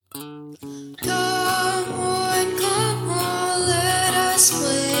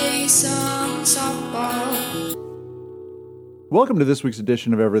Welcome to this week's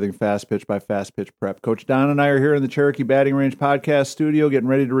edition of Everything Fast Pitch by Fast Pitch Prep. Coach Don and I are here in the Cherokee Batting Range podcast studio getting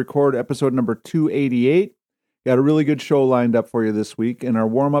ready to record episode number 288. Got a really good show lined up for you this week. In our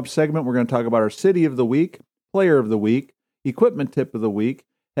warm-up segment, we're going to talk about our City of the Week, Player of the Week, Equipment Tip of the Week,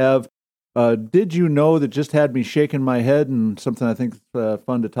 have Did You Know that just had me shaking my head and something I think is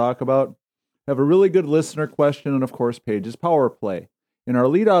fun to talk about. Have a really good listener question and, of course, Paige's Power Play. In our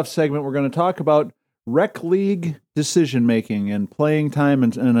leadoff segment, we're going to talk about rec league decision-making and playing time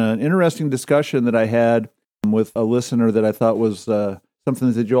and an interesting discussion that I had with a listener that I thought was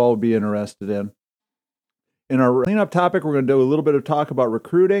something that you all would be interested in. In our cleanup topic, we're going to do a little bit of talk about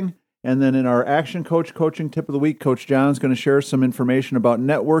recruiting. And then in our Action Coach Coaching Tip of the Week, Coach John's going to share some information about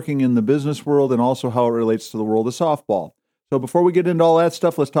networking in the business world and also how it relates to the world of softball. So before we get into all that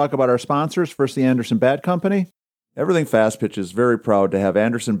stuff, let's talk about our sponsors. First, the Anderson Bat Company. Everything Fast Pitch is very proud to have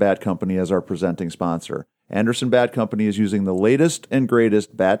Anderson Bat Company as our presenting sponsor. Anderson Bat Company is using the latest and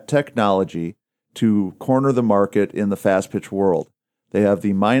greatest bat technology to corner the market in the fast pitch world. They have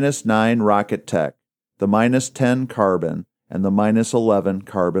the -9 Rocket Tech, the -10 Carbon, and the -11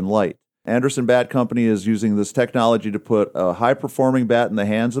 Carbon Light. Anderson Bat Company is using this technology to put a high-performing bat in the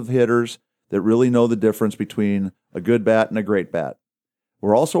hands of hitters that really know the difference between a good bat and a great bat.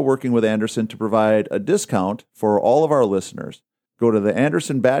 We're also working with Anderson to provide a discount for all of our listeners. Go to the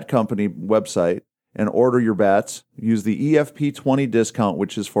Anderson Bat Company website and order your bats. Use the EFP20 discount,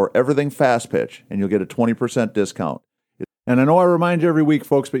 which is for everything fast pitch, and you'll get a 20% discount. And I know I remind you every week,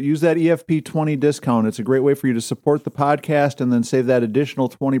 folks, but use that EFP20 discount. It's a great way for you to support the podcast and then save that additional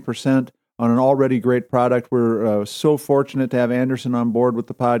 20% on an already great product. We're so fortunate to have Anderson on board with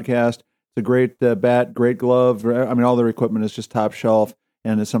the podcast. It's a great bat, great glove. I mean, all their equipment is just top shelf.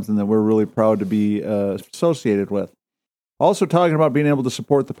 And it's something that we're really proud to be associated with. Also talking about being able to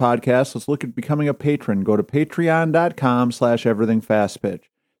support the podcast, let's look at becoming a patron. Go to patreon.com/everythingfastpitch.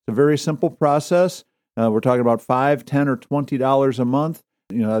 It's a very simple process. We're talking about $5, $10, or $20 a month.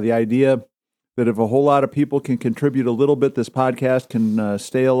 You know, the idea that if a whole lot of people can contribute a little bit, this podcast can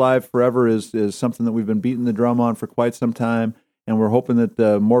stay alive forever is something that we've been beating the drum on for quite some time. And we're hoping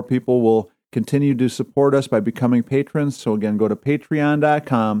that more people will continue to support us by becoming patrons. So again, go to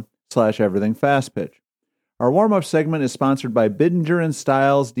patreon.com/everythingfastpitch. Our warm-up segment is sponsored by Bidinger and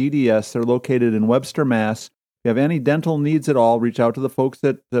Styles DDS. They're located in Webster, Mass. If you have any dental needs at all, reach out to the folks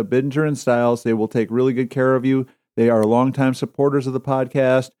at Bidinger and Styles. They will take really good care of you. They are longtime supporters of the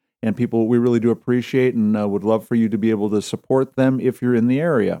podcast and people we really do appreciate and would love for you to be able to support them if you're in the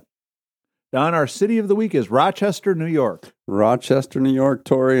area. Don, our City of the Week is Rochester, New York. Rochester, New York,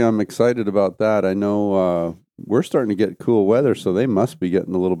 Tori. I'm excited about that. I know we're starting to get cool weather, so they must be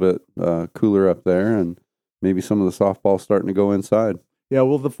getting a little bit cooler up there, and maybe some of the softball starting to go inside. Yeah,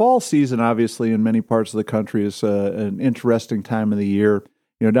 well, the fall season, obviously, in many parts of the country is an interesting time of the year.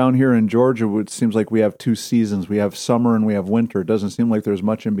 You know, down here in Georgia, it seems like we have two seasons. We have summer and we have winter. It doesn't seem like there's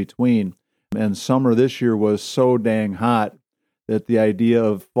much in between. And summer this year was so dang hot that the idea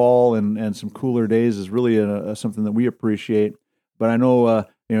of fall and some cooler days is really something that we appreciate. But I know,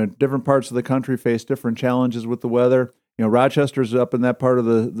 different parts of the country face different challenges with the weather. You know, Rochester's up in that part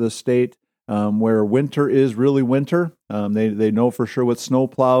of the state where winter is really winter. They know for sure what snow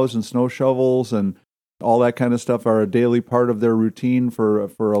plows and snow shovels and all that kind of stuff are a daily part of their routine for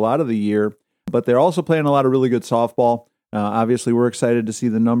a lot of the year. But they're also playing a lot of really good softball. Obviously, we're excited to see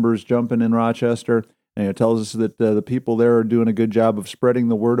the numbers jumping in Rochester. And it tells us that the people there are doing a good job of spreading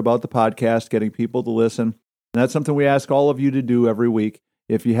the word about the podcast, getting people to listen. And that's something we ask all of you to do every week.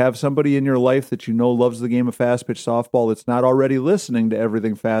 If you have somebody in your life that you know loves the game of fast pitch softball that's not already listening to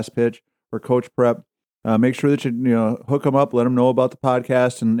Everything Fast Pitch or Coach Prep, make sure that you hook them up, let them know about the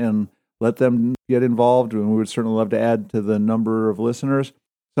podcast, and let them get involved. And we would certainly love to add to the number of listeners.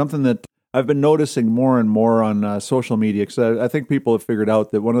 Something that I've been noticing more and more on social media, because I think people have figured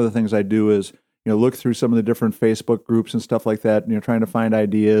out that one of the things I do is look through some of the different Facebook groups and stuff like that, trying to find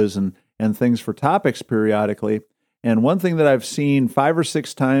ideas and things for topics periodically. And one thing that I've seen 5 or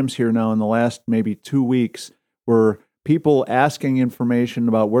 6 times here now in the last maybe 2 weeks were people asking information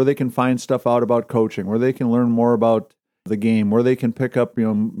about where they can find stuff out about coaching, where they can learn more about the game, where they can pick up,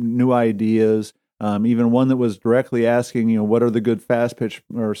 new ideas. Even one that was directly asking, what are the good fast pitch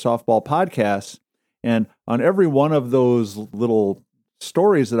or softball podcasts? And on every one of those little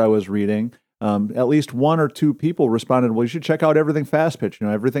stories that I was reading, at least 1 or 2 people responded, well, you should check out Everything Fast Pitch.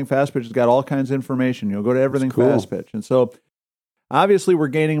 Everything Fast Pitch has got all kinds of information. Go to Everything Fast Pitch. And so obviously we're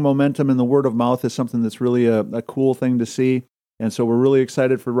gaining momentum, and the word of mouth is something that's really a cool thing to see. And so we're really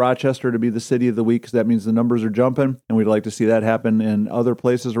excited for Rochester to be the City of the Week, because that means the numbers are jumping, and we'd like to see that happen in other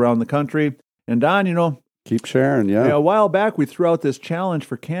places around the country. And Don, Keep sharing, yeah. A while back, we threw out this challenge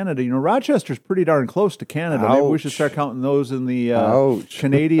for Canada. Rochester's pretty darn close to Canada. Maybe we should start counting those in the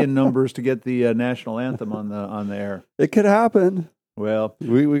Canadian numbers to get the national anthem on the air. It could happen. Well,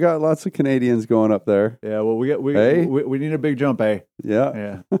 we got lots of Canadians going up there. Yeah, well, we need a big jump, eh?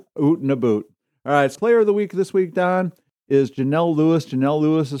 Yeah. Oot and a boot. All right, player of the week this week, Don, is Janelle Lewis. Janelle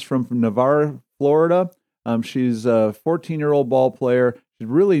Lewis is from Navarre, Florida. She's a 14-year-old ball player. She's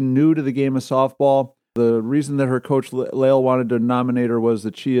really new to the game of softball. The reason that her coach, Lael, wanted to nominate her was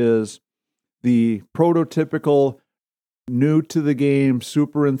that she is the prototypical new to the game,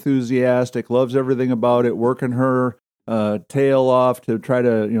 super enthusiastic, loves everything about it, working her tail off to try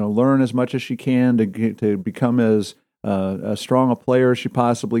to learn as much as she can to become as strong a player as she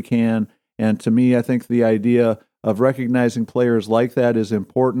possibly can. And to me, I think the idea of recognizing players like that is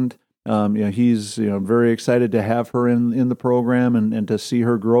important. He's very excited to have her in the program and to see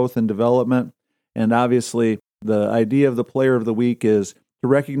her growth and development. And obviously, the idea of the player of the week is to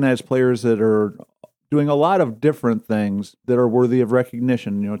recognize players that are doing a lot of different things that are worthy of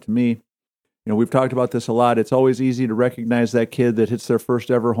recognition. To me, we've talked about this a lot. It's always easy to recognize that kid that hits their first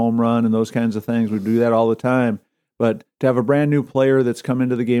ever home run and those kinds of things. We do that all the time. But to have a brand new player that's come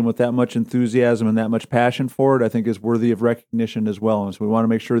into the game with that much enthusiasm and that much passion for it, I think is worthy of recognition as well. And so we want to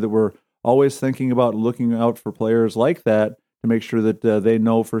make sure that we're always thinking about looking out for players like that to make sure that they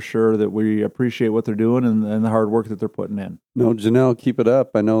know for sure that we appreciate what they're doing and the hard work that they're putting in. No, Janelle, keep it up.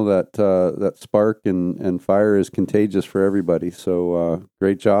 I know that that spark and fire is contagious for everybody. So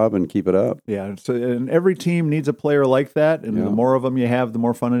great job and keep it up. Yeah, and every team needs a player like that, and the more of them you have, the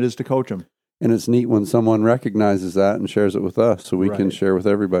more fun it is to coach them. And it's neat when someone recognizes that and shares it with us so we can share with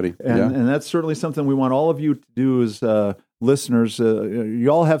everybody. And that's certainly something we want all of you to do as listeners. You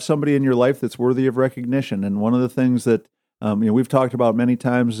all have somebody in your life that's worthy of recognition. And one of the things that we've talked about many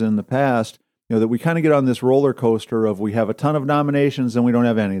times in the past, that we kind of get on this roller coaster of we have a ton of nominations and we don't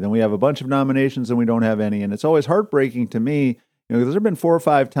have any. Then we have a bunch of nominations and we don't have any. And it's always heartbreaking to me, because there have been 4 or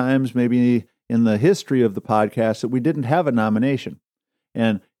 5 times maybe in the history of the podcast that we didn't have a nomination.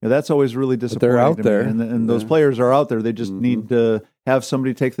 And that's always really disappointing. But they're out to there. Me. And those players are out there. They just need to have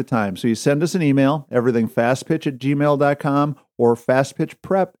somebody take the time. So you send us an email, everythingfastpitch@gmail.com or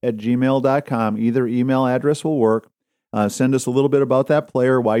fastpitchprep@gmail.com. Either email address will work. Send us a little bit about that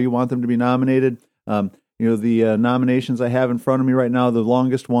player, why you want them to be nominated. The nominations I have in front of me right now, the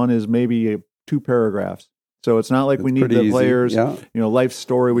longest one is maybe 2 paragraphs. So it's not like we need the players, life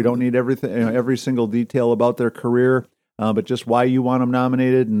story. We don't need everything, every single detail about their career. But just why you want them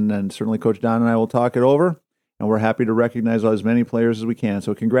nominated, and certainly Coach Don and I will talk it over, and we're happy to recognize as many players as we can.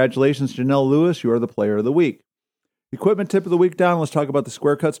 So congratulations, Janelle Lewis, you are the player of the week. Equipment tip of the week, Don, let's talk about the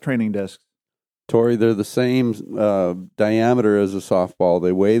Square Cuts training discs. Tori, they're the same diameter as a softball.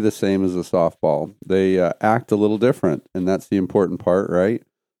 They weigh the same as a softball. They act a little different, and that's the important part, right?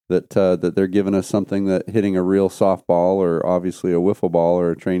 That they're giving us something that hitting a real softball or obviously a wiffle ball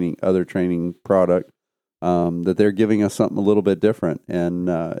or other training product, that they're giving us something a little bit different. And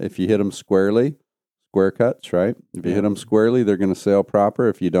if you hit them squarely, Square Cuts, right? If you hit them squarely, they're going to sail proper.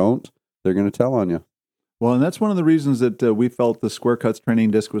 If you don't, they're going to tell on you. Well, and that's one of the reasons that we felt the Square Cuts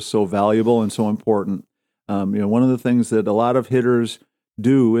training disc was so valuable and so important. One of the things that a lot of hitters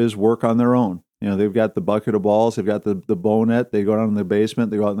do is work on their own. They've got the bucket of balls, they've got the bow net, they go down in the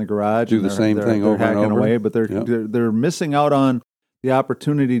basement, they go out in the garage, do the same thing over and over. Away, but they're missing out on the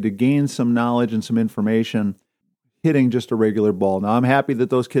opportunity to gain some knowledge and some information hitting just a regular ball. Now, I'm happy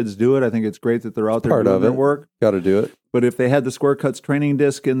that those kids do it. I think it's great that they're out there doing their work. Got to do it. But if they had the Square Cuts training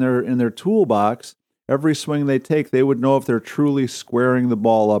disc in their toolbox, every swing they take, they would know if they're truly squaring the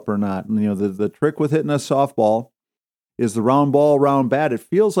ball up or not. And the trick with hitting a softball is the round ball, round bat. It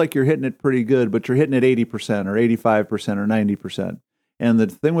feels like you're hitting it pretty good, but you're hitting it 80% or 85% or 90%. And the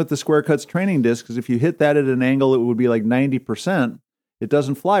thing with the Square Cuts training disc is if you hit that at an angle, it would be like 90%. It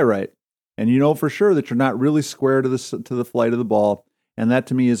doesn't fly right. And you know for sure that you're not really square to the flight of the ball. And that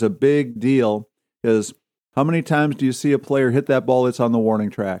to me is a big deal, because how many times do you see a player hit that ball that's on the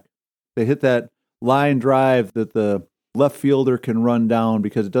warning track? They hit that line drive that the left fielder can run down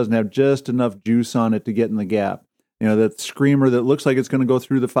because it doesn't have just enough juice on it to get in the gap. That screamer that looks like it's going to go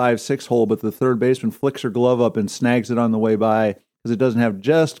through the 5-6 hole, but the third baseman flicks her glove up and snags it on the way by because it doesn't have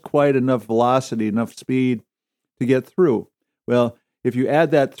just quite enough velocity, enough speed to get through. Well, if you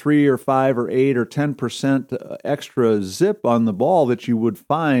add that 3 or 5 or 8 or 10% extra zip on the ball that you would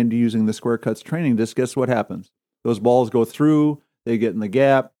find using the Square Cuts training disc, guess what happens? Those balls go through, they get in the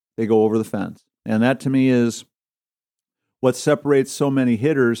gap, they go over the fence. And that to me is what separates so many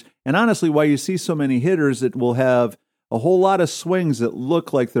hitters, and honestly why you see so many hitters that will have a whole lot of swings that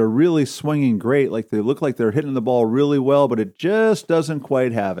look like they're really swinging great, like they look like they're hitting the ball really well, but it just doesn't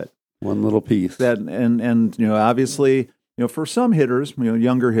quite have it. One little piece. That and obviously, for some hitters,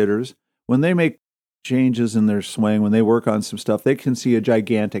 younger hitters, when they make changes in their swing, when they work on some stuff, they can see a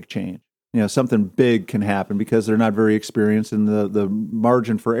gigantic change. Something big can happen because they're not very experienced and the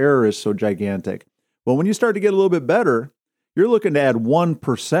margin for error is so gigantic. Well, when you start to get a little bit better, you're looking to add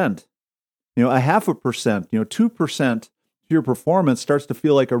 1%, a 0.5%, 2% to your performance starts to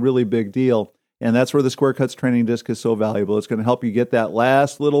feel like a really big deal. And that's where the Square Cuts training disc is so valuable. It's going to help you get that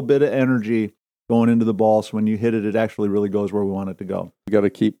last little bit of energy going into the ball. So when you hit it, it actually really goes where we want it to go. We got to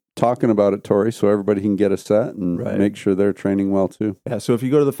keep talking about it, Tori, so everybody can get a set and make sure they're training well too. Yeah. So if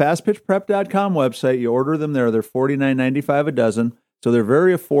you go to the fastpitchprep.com website, you order them there. They're $49.95 a dozen. So they're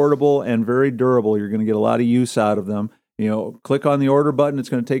very affordable and very durable. You're going to get a lot of use out of them. Click on the order button. It's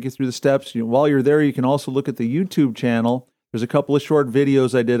going to take you through the steps. While you're there, you can also look at the YouTube channel. There's a couple of short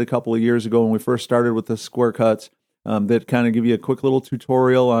videos I did a couple of years ago when we first started with the Square Cuts that kind of give you a quick little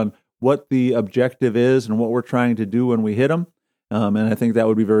tutorial on what the objective is and what we're trying to do when we hit them. And I think that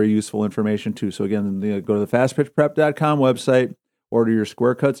would be very useful information too. So again, go to the fastpitchprep.com website, order your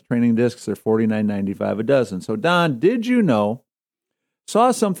Square Cuts training discs. They're $49.95 a dozen. So Don, did you know?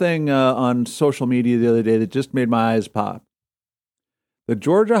 Saw something on social media the other day that just made my eyes pop. The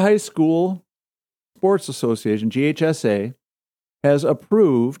Georgia High School Sports Association, GHSA, has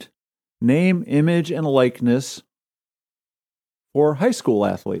approved name, image, and likeness for high school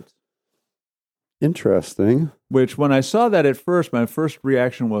athletes. Interesting. Which, when I saw that at first, my first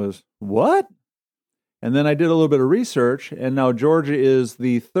reaction was, what? And then I did a little bit of research, and now Georgia is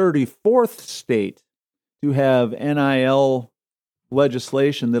the 34th state to have NIL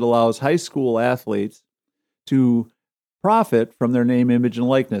legislation that allows high school athletes to profit from their name, image, and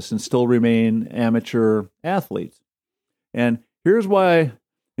likeness and still remain amateur athletes. And here's why,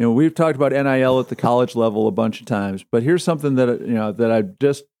 we've talked about NIL at the college level a bunch of times, but here's something that, that I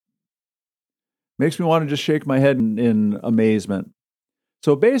just makes me want to just shake my head in amazement.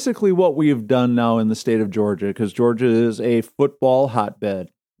 So basically what we've done now in the state of Georgia, because Georgia is a football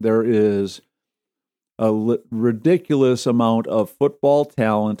hotbed, there is a ridiculous amount of football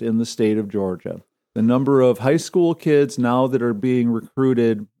talent in the state of Georgia. The number of high school kids now that are being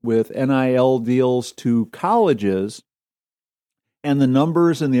recruited with NIL deals to colleges and the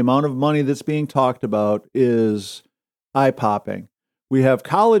numbers and the amount of money that's being talked about is eye-popping. We have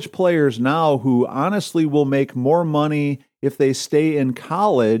college players now who honestly will make more money if they stay in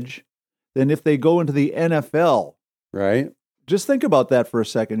college than if they go into the NFL. Right. Just think about that for a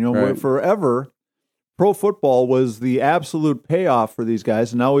second. Forever, pro football was the absolute payoff for these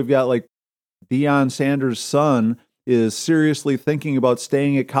guys. And now we've got like Deion Sanders' son is seriously thinking about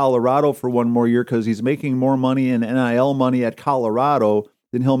staying at Colorado for one more year because he's making more money in NIL money at Colorado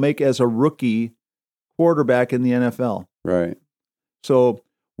than he'll make as a rookie quarterback in the NFL. Right. So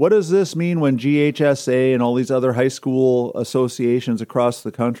what does this mean when GHSA and all these other high school associations across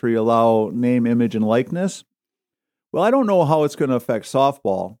the country allow name, image, and likeness? Well, I don't know how it's going to affect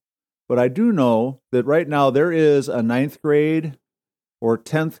softball, but I do know that right now there is a 9th grade or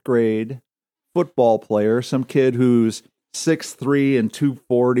 10th grade football player, some kid who's 6'3" and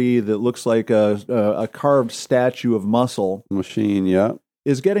 240 that looks like a carved statue of muscle. Machine, yeah.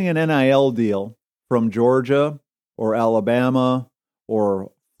 Is getting an NIL deal from Georgia or Alabama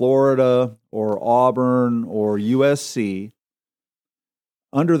or Florida or Auburn or USC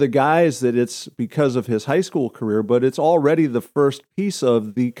under the guise that it's because of his high school career, but it's already the first piece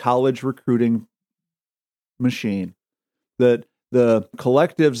of the college recruiting machine. That the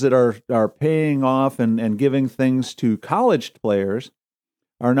collectives that are paying off and giving things to college players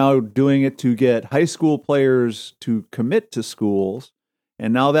are now doing it to get high school players to commit to schools.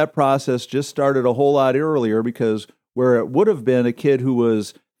 And now that process just started a whole lot earlier because where it would have been a kid who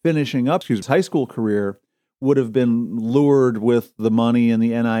was finishing up his high school career would have been lured with the money and the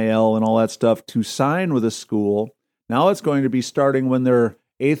NIL and all that stuff to sign with a school. Now it's going to be starting when they're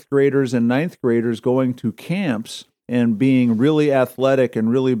 8th graders and 9th graders going to camps and being really athletic and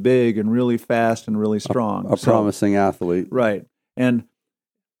really big and really fast and really strong. A promising athlete. Right. And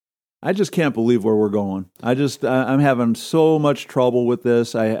I just can't believe where we're going. I'm having so much trouble with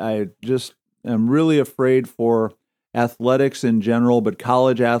this. I just am really afraid for athletics in general, but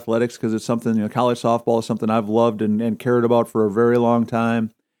college athletics, because it's something, college softball is something I've loved and cared about for a very long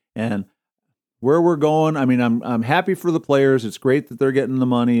time. And where we're going, I mean, I'm happy for the players. It's great that they're getting the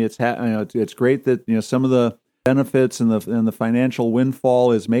money. It's great that some of the benefits and the financial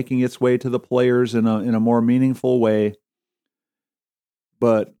windfall is making its way to the players in a more meaningful way.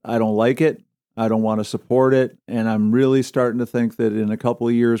 But I don't like it. I don't want to support it. And I'm really starting to think that in a couple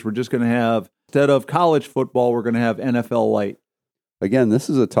of years, we're just going to have, instead of college football, we're going to have NFL light. Again, this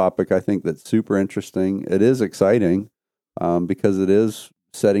is a topic I think that's super interesting. It is exciting because it is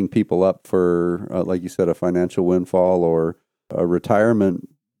setting people up for, like you said, a financial windfall or a retirement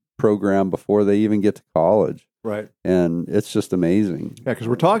program before they even get to college. Right. And it's just amazing. Yeah, because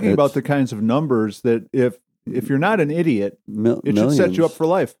we're talking about the kinds of numbers that if you're not an idiot, it should set you up for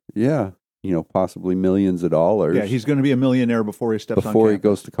life. Yeah. Possibly millions of dollars. Yeah, he's going to be a millionaire before he steps on campus. Before he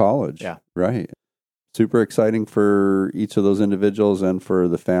goes to college. Yeah. Right. Super exciting for each of those individuals and for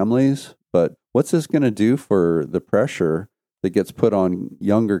the families. But what's this going to do for the pressure that gets put on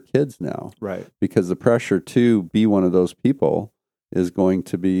younger kids now? Right. Because the pressure to be one of those people is going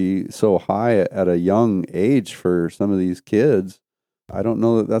to be so high at a young age for some of these kids. I don't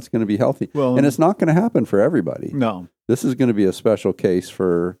know that that's going to be healthy. Well, and it's not going to happen for everybody. No. This is going to be a special case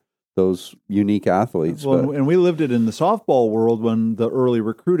for those unique athletes. Well, and we lived it in the softball world when the early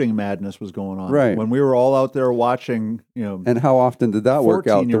recruiting madness was going on. Right. When we were all out there watching, And how often did that work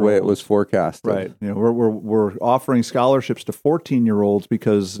out the way it was forecasted? Right. We're offering scholarships to 14-year-olds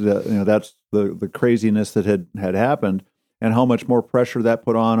because that's the craziness that had happened, and how much more pressure that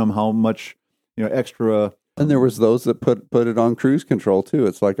put on them, how much extra. And there was those that put it on cruise control too.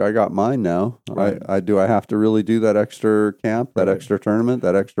 It's like, I got mine now. Right. I have to really do that extra camp, that extra tournament,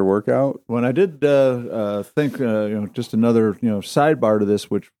 that extra workout. When I did think, just another sidebar to this,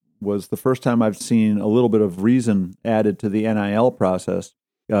 which was the first time I've seen a little bit of reason added to the NIL process.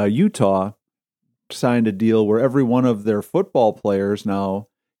 Utah signed a deal where every one of their football players now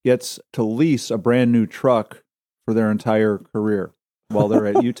gets to lease a brand new truck for their entire career while they're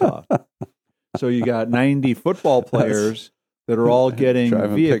at Utah. So you got 90 football players that are all getting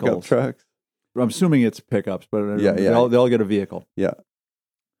driving vehicles. Pickup trucks. I'm assuming it's pickups, but Yeah. they'll get a vehicle. Yeah.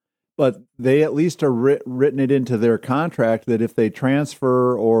 But they at least are written it into their contract that if they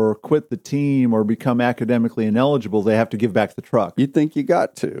transfer or quit the team or become academically ineligible, they have to give back the truck. You'd think you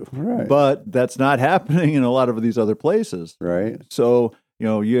got to. Right. But that's not happening in a lot of these other places. Right. So,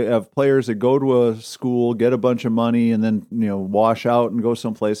 you have players that go to a school, get a bunch of money, and then, wash out and go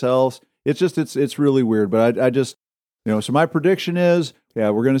someplace else. It's just, it's really weird. But I just, so my prediction is,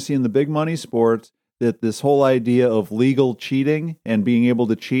 we're going to see in the big money sports that this whole idea of legal cheating and being able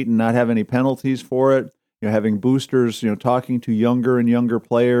to cheat and not have any penalties for it, having boosters, talking to younger and younger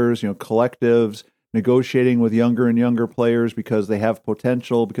players, collectives, negotiating with younger and younger players because they have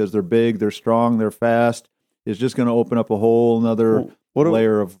potential, because they're big, they're strong, they're fast, is just going to open up a whole nother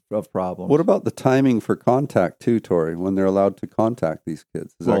layer of problems. What about the timing for contact too, Tori, when they're allowed to contact these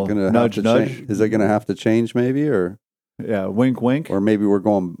kids? Is that going to have to change? Is that going to have to change maybe, or wink, wink, or maybe we're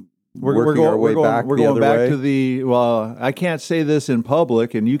going we're going back to the I can't say this in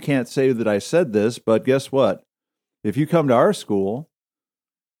public, and you can't say that I said this, but guess what? If you come to our school,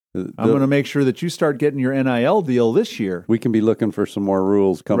 I'm going to make sure that you start getting your NIL deal this year. We can be looking for some more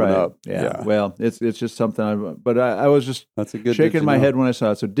rules coming up. Yeah. Well, it's just something I was just That's a good shaking my head when I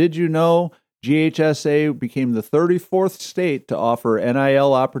saw it. So did you know GHSA became the 34th state to offer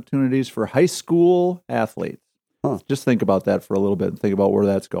NIL opportunities for high school athletes? Huh. Just think about that for a little bit and think about where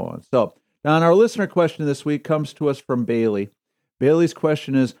that's going. So, Don, our listener question this week comes to us from Bailey. Bailey's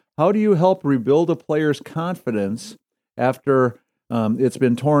question is, how do you help rebuild a player's confidence after it's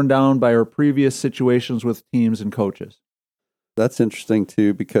been torn down by our previous situations with teams and coaches? That's interesting,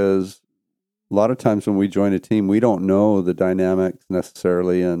 too, because a lot of times when we join a team, we don't know the dynamics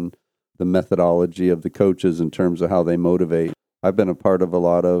necessarily and the methodology of the coaches in terms of how they motivate. I've been a part of a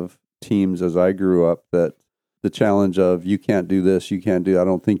lot of teams as I grew up that the challenge of you can't do this, you can't do, I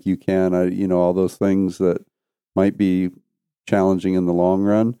don't think you can, all those things that might be challenging in the long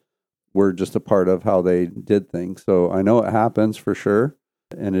run were just a part of how they did things. So I know it happens for sure,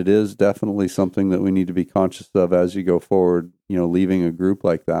 and it is definitely something that we need to be conscious of as you go forward, leaving a group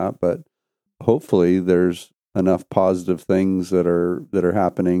like that. But hopefully there's enough positive things that are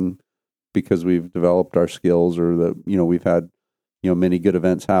happening because we've developed our skills, or that we've had many good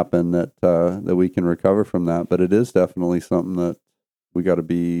events happen that we can recover from that. But it is definitely something that we got to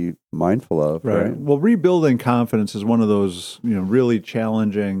be mindful of. Right. Well, rebuilding confidence is one of those really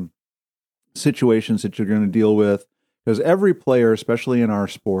challenging situations that you're going to deal with, because every player, especially in our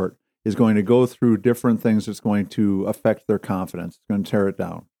sport, is going to go through different things that's going to affect their confidence. It's going to tear it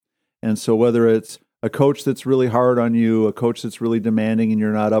down. And so whether it's a coach that's really hard on you, a coach that's really demanding and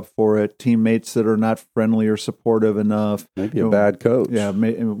you're not up for it, teammates that are not friendly or supportive enough. Maybe a bad coach. Yeah,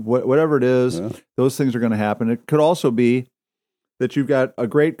 whatever it is, those things are going to happen. It could also be that you've got a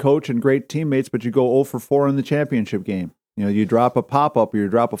great coach and great teammates, but you go 0 for 4 in the championship game. You drop a pop-up or you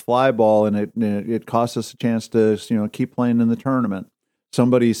drop a fly ball, and it costs us a chance to keep playing in the tournament.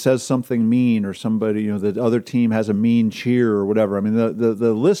 Somebody says something mean, or somebody, the other team has a mean cheer or whatever. I mean,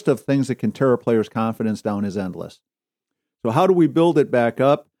 the list of things that can tear a player's confidence down is endless. So how do we build it back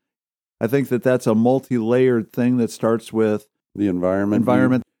up? I think that's a multi-layered thing that starts with the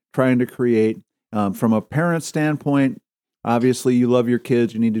environment trying to create. From a parent standpoint, obviously you love your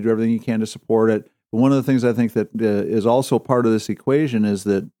kids. You need to do everything you can to support it. But one of the things I think that is also part of this equation is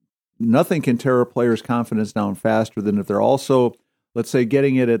that nothing can tear a player's confidence down faster than if they're also, let's say,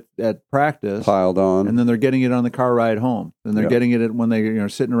 getting it at practice, piled on, and then they're getting it on the car ride home, and they're getting it when they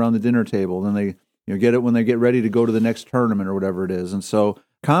sitting around the dinner table, and then they get it when they get ready to go to the next tournament or whatever it is. And so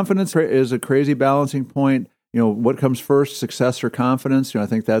confidence is a crazy balancing point. What comes first, success or confidence? I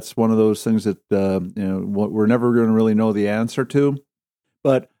think that's one of those things that we're never going to really know the answer to.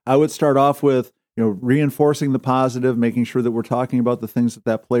 But I would start off with reinforcing the positive, making sure that we're talking about the things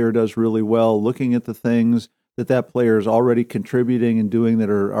that player does really well, looking at the things that player is already contributing and doing that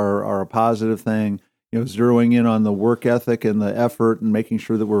are a positive thing. Zeroing in on the work ethic and the effort, and making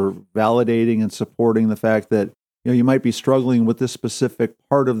sure that we're validating and supporting the fact that you might be struggling with this specific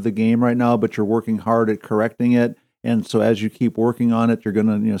part of the game right now, but you're working hard at correcting it. And so as you keep working on it, you're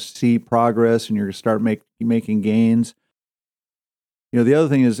going to see progress, and you're going to start making gains. The other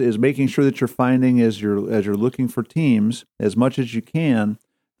thing is making sure that you're finding, as you're looking for teams, as much as you can,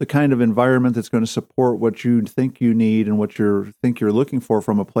 the kind of environment that's going to support what you think you need and what you think you're looking for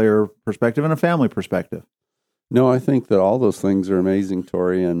from a player perspective and a family perspective. No, I think that all those things are amazing,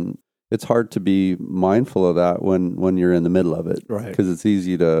 Tori, and it's hard to be mindful of that when you're in the middle of it, right? Because it's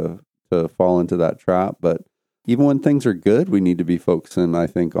easy to fall into that trap. But even when things are good, we need to be focusing, I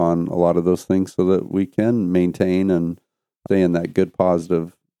think, on a lot of those things so that we can maintain and stay in that good,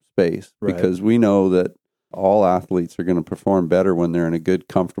 positive space. Right. Because we know that all athletes are going to perform better when they're in a good,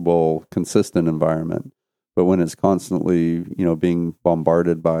 comfortable, consistent environment. But when it's constantly, being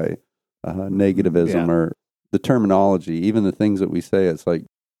bombarded by negativism or the terminology, even the things that we say, it's like,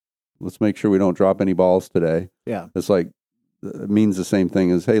 let's make sure we don't drop any balls today. Yeah. It's like, it means the same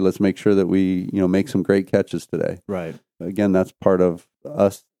thing as, hey, let's make sure that we, make some great catches today. Right. Again, that's part of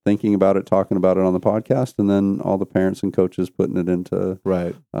us thinking about it, talking about it on the podcast, and then all the parents and coaches putting it into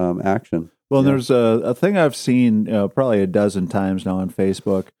action. Well, there's a thing I've seen probably a dozen times now on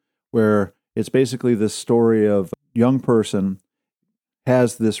Facebook where it's basically this story of a young person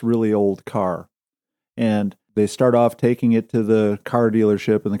has this really old car, and they start off taking it to the car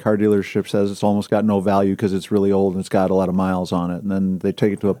dealership, and the car dealership says it's almost got no value because it's really old and it's got a lot of miles on it. And then they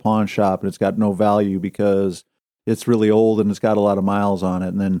take it to a pawn shop, and it's got no value because it's really old and it's got a lot of miles on it.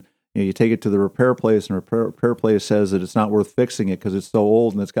 And then you take it to the repair place, and the repair place says that it's not worth fixing it because it's so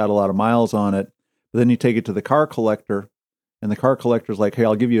old and it's got a lot of miles on it. But then you take it to the car collector, and the car collector's like, hey,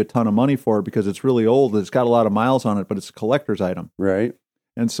 I'll give you a ton of money for it because it's really old and it's got a lot of miles on it, but it's a collector's item. Right.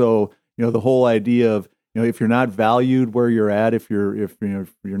 And so, the whole idea of, if you're not valued where you're at, if you're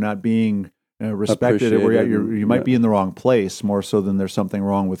not being respected where you're at, you might be in the wrong place more so than there's something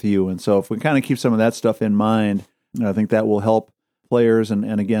wrong with you. And so if we kind of keep some of that stuff in mind, I think that will help players.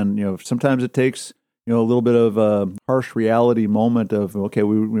 And again, sometimes it takes, a little bit of a harsh reality moment of, okay,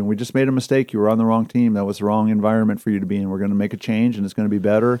 we just made a mistake. You were on the wrong team. That was the wrong environment for you to be in. We're going to make a change, and it's going to be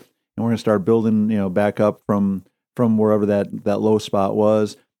better. And we're going to start building, back up from wherever that low spot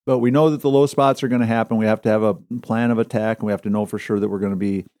was. But we know that the low spots are going to happen. We have to have a plan of attack, and we have to know for sure that we're going to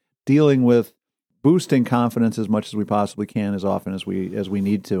be dealing with boosting confidence as much as we possibly can, as often as we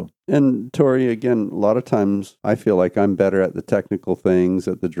need to. And Tori, again, a lot of times I feel like I'm better at the technical things,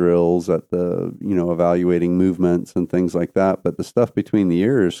 at the drills, at the, evaluating movements and things like that. But the stuff between the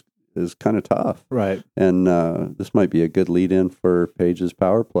ears is kind of tough. Right. And this might be a good lead in for Paige's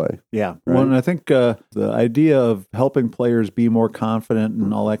power play. Yeah. Right? Well, and I think the idea of helping players be more confident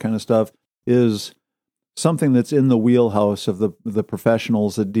and all that kind of stuff is something that's in the wheelhouse of the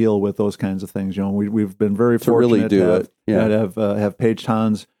professionals that deal with those kinds of things. We've been very fortunate to have Paige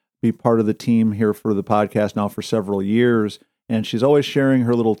Tons be part of the team here for the podcast now for several years, and she's always sharing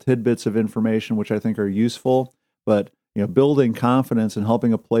her little tidbits of information, which I think are useful. But building confidence and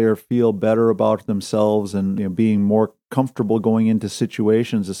helping a player feel better about themselves and being more comfortable going into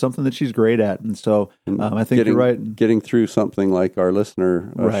situations is something that she's great at. And so I think you're right. Getting through something like our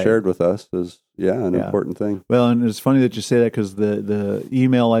listener shared with us is an important thing. Well, and it's funny that you say that because the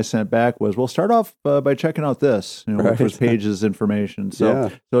email I sent back was, well, start off by checking out this, which was Paige's information.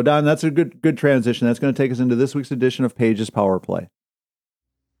 So Don, that's a good transition. That's going to take us into this week's edition of Paige's Power Play.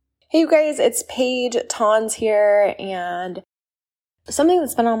 Hey, you guys, it's Paige Tons here, and something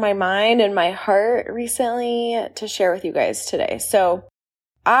that's been on my mind and my heart recently to share with you guys today. So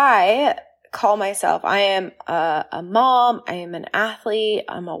I call myself, I am a mom, I am an athlete,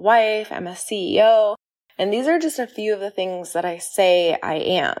 I'm a wife, I'm a CEO, and these are just a few of the things that I say I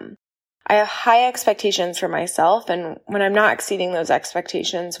am. I have high expectations for myself, and when I'm not exceeding those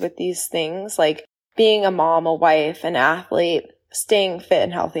expectations with these things, like being a mom, a wife, an athlete, staying fit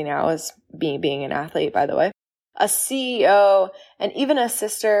and healthy now is being an athlete, by the way, a CEO, and even a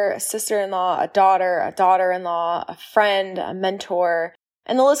sister, a sister-in-law, a daughter-in-law, a friend, a mentor,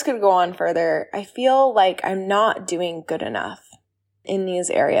 and the list could go on further. I feel like I'm not doing good enough in these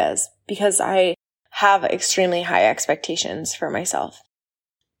areas because I have extremely high expectations for myself.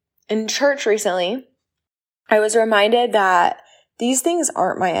 In church recently, I was reminded that these things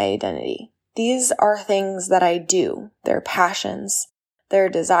aren't my identity. These are things that I do. They're passions, they're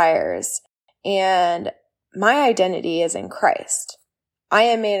desires, and my identity is in Christ. I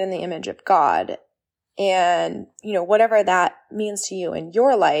am made in the image of God. And, whatever that means to you in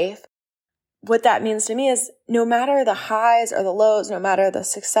your life, what that means to me is no matter the highs or the lows, no matter the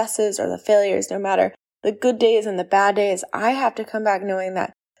successes or the failures, no matter the good days and the bad days, I have to come back knowing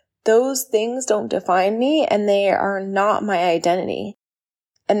that those things don't define me and they are not my identity.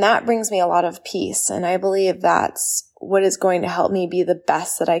 And that brings me a lot of peace. And I believe that's what is going to help me be the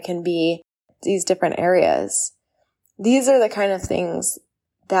best that I can be in these different areas. These are the kind of things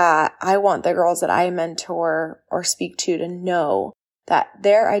that I want the girls that I mentor or speak to know, that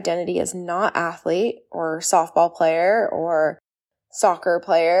their identity is not athlete or softball player or soccer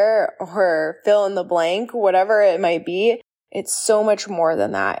player or fill in the blank, whatever it might be. It's so much more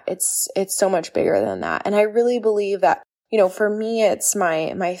than that. It's so much bigger than that. And I really believe that, for me, it's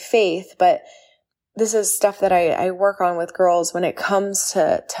my faith, but this is stuff that I work on with girls when it comes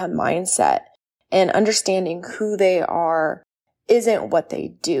to mindset and understanding who they are isn't what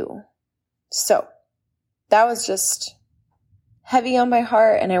they do. So that was just heavy on my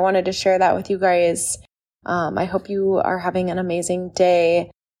heart, and I wanted to share that with you guys. I hope you are having an amazing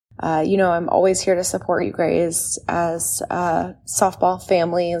day. I'm always here to support you guys as softball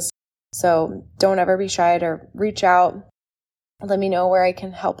families. So don't ever be shy to reach out. Let me know where I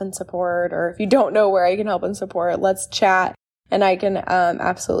can help and support, or if you don't know where I can help and support, let's chat. And I can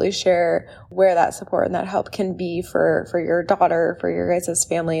absolutely share where that support and that help can be for your daughter, for your guys'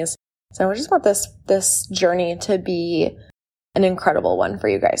 families. So I just want this journey to be an incredible one for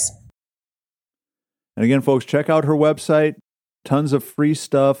you guys. And again, folks, check out her website. Tons of free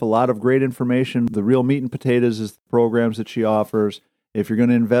stuff, a lot of great information. The real meat and potatoes is the programs that she offers. If you're going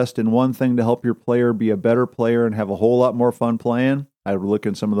to invest in one thing to help your player be a better player and have a whole lot more fun playing, I would look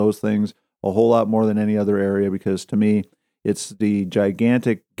at some of those things a whole lot more than any other area, because to me, it's the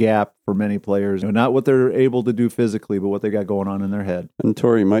gigantic gap for many players. Not what they're able to do physically, but what they got going on in their head. And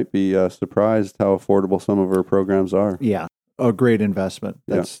Tori might be surprised how affordable some of her programs are. Yeah, a great investment.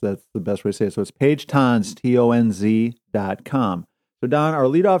 That's the best way to say it. So it's Paige Tonz, TONZ.com. So Don, our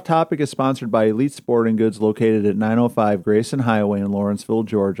leadoff topic is sponsored by Elite Sporting Goods, located at 905 Grayson Highway in Lawrenceville,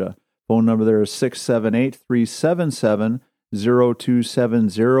 Georgia. Phone number there is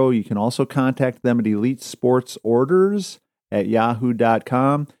 678-377-0270. You can also contact them at Elite Sports Orders at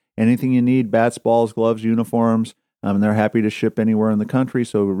yahoo.com. Anything you need, bats, balls, gloves, uniforms, and they're happy to ship anywhere in the country.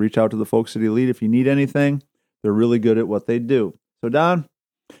 So reach out to the folks at Elite if you need anything. They're really good at what they do. So Don,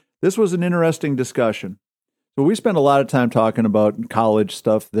 this was an interesting discussion. So we spent a lot of time talking about college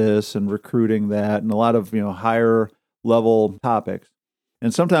stuff, this, and recruiting that, and a lot of higher level topics.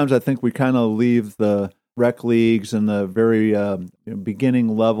 And sometimes I think we kind of leave the rec leagues and the very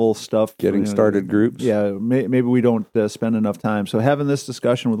beginning level stuff. Getting started groups. Yeah, maybe we don't spend enough time. So having this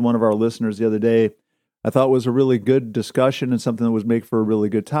discussion with one of our listeners the other day, I thought was a really good discussion and something that would make for a really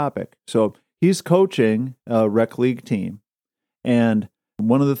good topic. So he's coaching a rec league team. And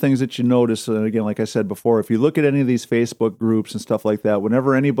one of the things that you notice, and again, like I said before, if you look at any of these Facebook groups and stuff like that,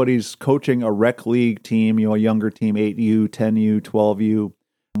 whenever anybody's coaching a rec league team, a younger team, 8U, 10U, 12U,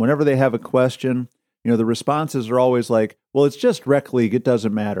 whenever they have a question, the responses are always like, well, it's just rec league. It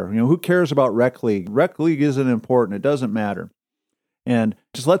doesn't matter. Who cares about rec league? Rec league isn't important. It doesn't matter. And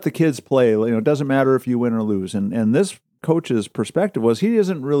just let the kids play. It doesn't matter if you win or lose. And this coach's perspective was he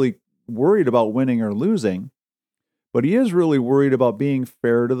isn't really worried about winning or losing, but he is really worried about being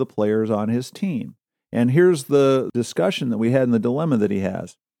fair to the players on his team. And here's the discussion that we had and the dilemma that he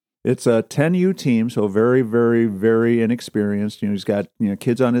has. It's a 10U team, so very, very, very inexperienced. He's got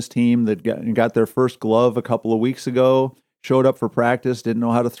kids on his team that got their first glove a couple of weeks ago, showed up for practice, didn't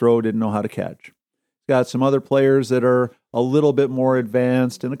know how to throw, didn't know how to catch. He's got some other players that are a little bit more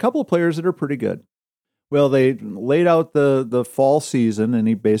advanced and a couple of players that are pretty good. Well, they laid out the fall season, and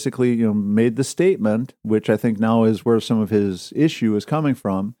he basically made the statement, which I think now is where some of his issue is coming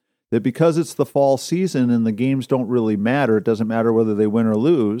from, that because it's the fall season and the games don't really matter, it doesn't matter whether they win or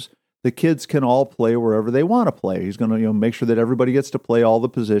lose, the kids can all play wherever they want to play. He's going to make sure that everybody gets to play all the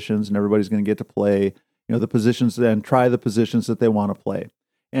positions, and everybody's going to get to play the positions and try the positions that they want to play.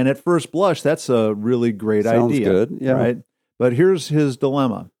 And at first blush, that's a really great Sounds idea. good, yeah. Right? But here's his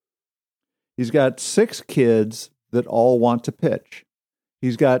dilemma. He's got 6 kids that all want to pitch.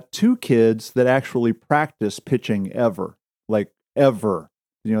 He's got 2 kids that actually practice pitching ever.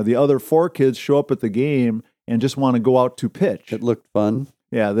 The other 4 kids show up at the game and just want to go out to pitch. It looked fun.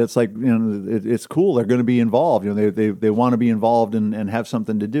 Yeah, that's like, it's cool. They're going to be involved. They want to be involved and have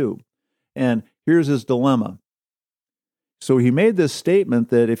something to do. And here's his dilemma. So he made this statement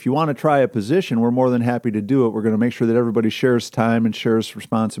that if you want to try a position, we're more than happy to do it. We're going to make sure that everybody shares time and shares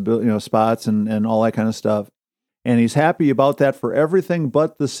responsibility, spots and all that kind of stuff. And he's happy about that for everything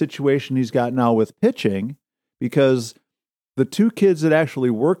but the situation he's got now with pitching, because the 2 kids that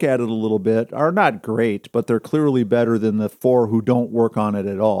actually work at it a little bit are not great, but they're clearly better than the 4 who don't work on it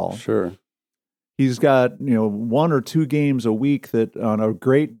at all. Sure. He's got, 1 or 2 games a week that on a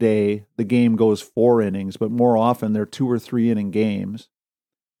great day, the game goes 4 innings, but more often they're 2 or 3 inning games.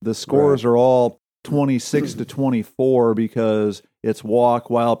 The scores are all 26 to 24 because it's walk,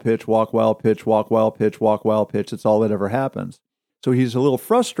 wild pitch, walk, wild pitch, walk, wild pitch, walk, wild pitch. It's all that ever happens. So he's a little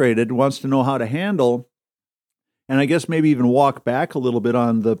frustrated, wants to know how to handle, and I guess maybe even walk back a little bit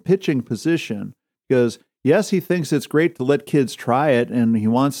on the pitching position, because yes, he thinks it's great to let kids try it, and he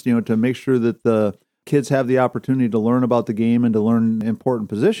wants to make sure that the kids have the opportunity to learn about the game and to learn important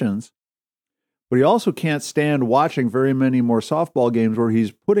positions. But he also can't stand watching very many more softball games where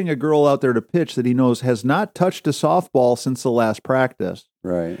he's putting a girl out there to pitch that he knows has not touched a softball since the last practice.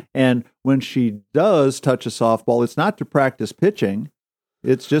 Right. And when she does touch a softball, it's not to practice pitching,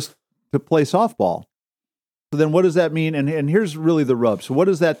 it's just to play softball. So then what does that mean? And here's really the rub. So what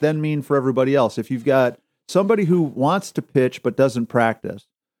does that then mean for everybody else? If you've got somebody who wants to pitch but doesn't practice,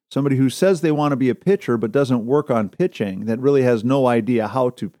 somebody who says they want to be a pitcher but doesn't work on pitching, that really has no idea how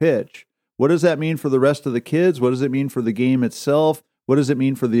to pitch, what does that mean for the rest of the kids? What does it mean for the game itself? What does it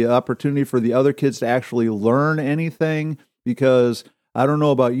mean for the opportunity for the other kids to actually learn anything? Because I don't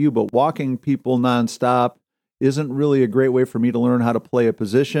know about you, but walking people nonstop isn't really a great way for me to learn how to play a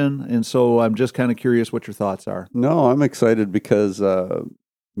position. And so I'm just kind of curious what your thoughts are. No, I'm excited because,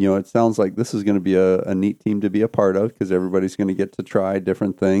 it sounds like this is going to be a neat team to be a part of, because everybody's going to get to try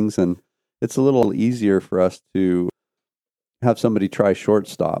different things. And it's a little easier for us to have somebody try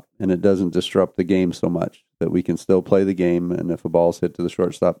shortstop, and it doesn't disrupt the game so much, that we can still play the game. And if a ball's hit to the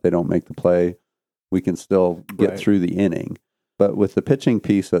shortstop, they don't make the play, we can still get through the inning. But with the pitching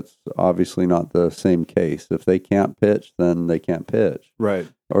piece, that's obviously not the same case. If they can't pitch, then they can't pitch. Right.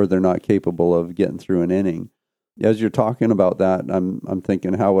 Or they're not capable of getting through an inning. As you're talking about that, I'm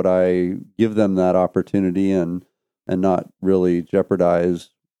thinking, how would I give them that opportunity and not really jeopardize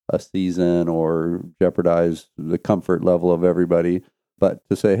a season or jeopardize the comfort level of everybody, but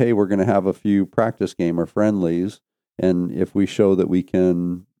to say, hey, we're going to have a few practice game or friendlies, and if we show that we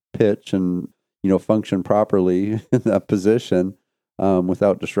can pitch and function properly in that position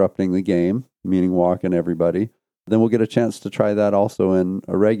without disrupting the game, meaning walking everybody, then we'll get a chance to try that also in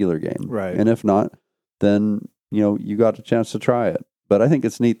a regular game. Right. And if not, then you got a chance to try it. But I think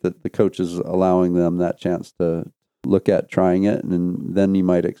it's neat that the coach is allowing them that chance to look at trying it, and then you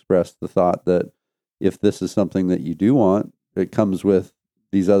might express the thought that if this is something that you do want, it comes with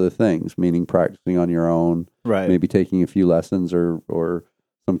these other things, meaning practicing on your own, right? Maybe taking a few lessons or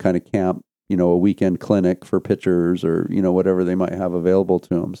some kind of camp, a weekend clinic for pitchers, or whatever they might have available to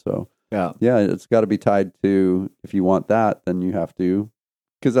them. So yeah, it's got to be tied to, if you want that, then you have to,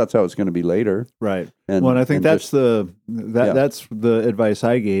 because that's how it's going to be later, right? And I think that's the advice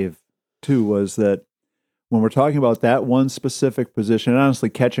I gave too, was that when we're talking about that one specific position, and honestly,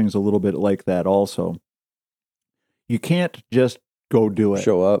 catching is a little bit like that also. You can't just go do it.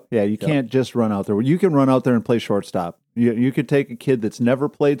 Show up. Yeah, you can't just run out there. You can run out there and play shortstop. You could take a kid that's never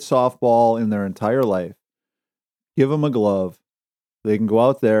played softball in their entire life, give them a glove. They can go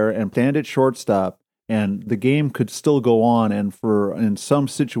out there and stand at shortstop, and the game could still go on. And in some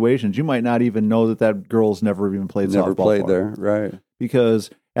situations, you might not even know that girl's never even played softball. Never played there, right? Because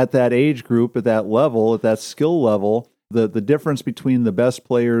at that age group, at that level, at that skill level, the difference between the best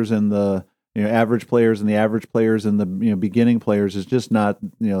players and the average players and the average players and the beginning players is just not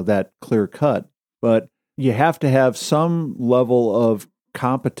that clear cut. But you have to have some level of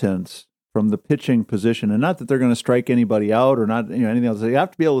competence from the pitching position, and not that they're going to strike anybody out or not anything else. You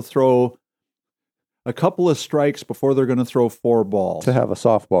have to be able to throw a couple of strikes before they're going to throw 4 balls. To have a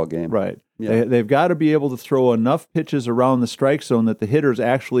softball game. Right. Yeah. They've got to be able to throw enough pitches around the strike zone that the hitters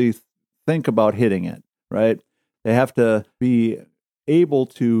actually think about hitting it, right? They have to be able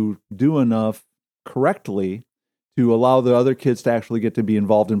to do enough correctly to allow the other kids to actually get to be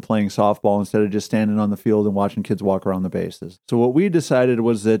involved in playing softball instead of just standing on the field and watching kids walk around the bases. So what we decided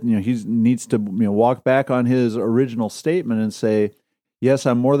was that he needs to walk back on his original statement and say, yes,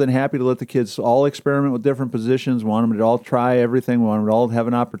 I'm more than happy to let the kids all experiment with different positions. We want them to all try everything. We want them to all have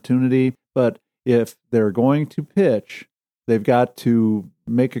an opportunity. But if they're going to pitch, they've got to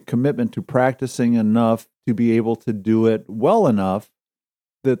make a commitment to practicing enough to be able to do it well enough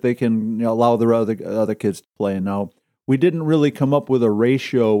that they can allow the other kids to play. And now, we didn't really come up with a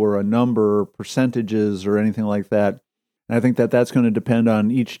ratio or a number or percentages or anything like that. And I think that that's going to depend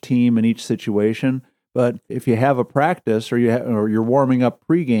on each team and each situation. But if you have a practice or you're warming up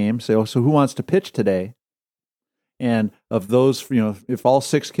pregame, say, oh, so who wants to pitch today? And of those, if all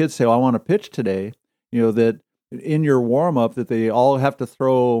 6 kids say, oh, I want to pitch today, that in your warm up that they all have to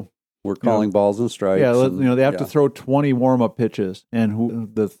throw. We're calling balls and strikes. Yeah, they have to throw 20 warm up pitches,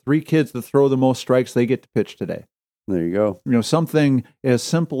 and the 3 kids that throw the most strikes, they get to pitch today. There you go. Something as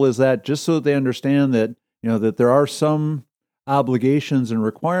simple as that, just so that they understand that that there are some obligations and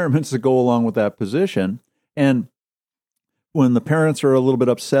requirements that go along with that position. And when the parents are a little bit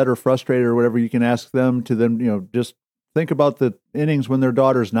upset or frustrated or whatever, you can ask them to then, just think about the innings when their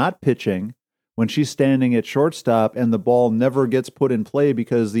daughter's not pitching, when she's standing at shortstop and the ball never gets put in play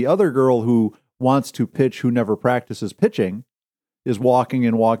because the other girl who wants to pitch, who never practices pitching, is walking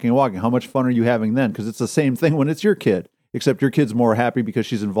and walking and walking. How much fun are you having then? Because it's the same thing when it's your kid, except your kid's more happy because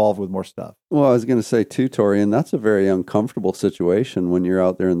she's involved with more stuff. Well, I was going to say too, Tori, and that's a very uncomfortable situation when you're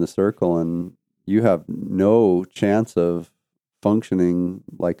out there in the circle and you have no chance of functioning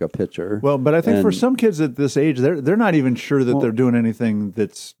like a pitcher. Well, but I think for some kids at this age, they're not even sure that they're doing anything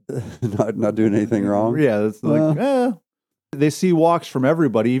that's not doing anything wrong. Yeah, it's they see walks from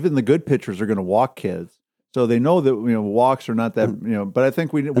everybody. Even the good pitchers are going to walk kids, so they know that walks are not that But I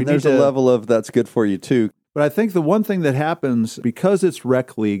think we there's a level of that's good for you too. But I think the one thing that happens because it's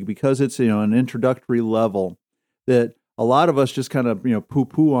rec league, because it's an introductory level, that a lot of us just kind of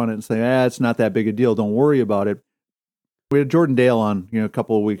poo-poo on it and say, it's not that big a deal. Don't worry about it. We had Jordan Dale on a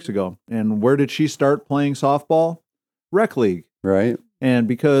couple of weeks ago, and where did she start playing softball? Rec league, right? And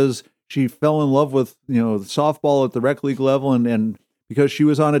because she fell in love with softball at the rec league level, and because she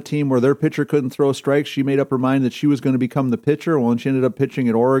was on a team where their pitcher couldn't throw strikes, she made up her mind that she was going to become the pitcher. Well, and she ended up pitching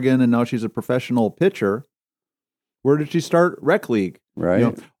at Oregon, and now she's a professional pitcher. Where did she start? Rec league,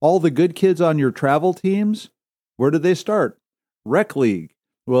 right? All the good kids on your travel teams, where did they start? Rec league.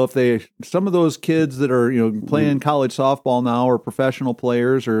 Well, if some of those kids that are playing college softball now, or professional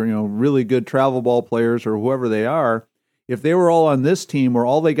players, or really good travel ball players, or whoever they are, if they were all on this team where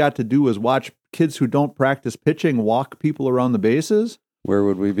all they got to do was watch kids who don't practice pitching walk people around the bases, where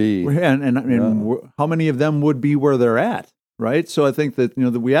would we be? And how many of them would be where they're at, right? So I think that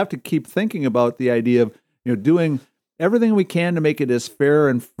that we have to keep thinking about the idea of doing everything we can to make it as fair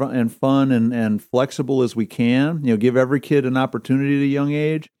and fun and flexible as we can. Give every kid an opportunity at a young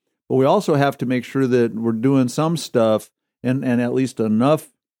age, but we also have to make sure that we're doing some stuff and at least enough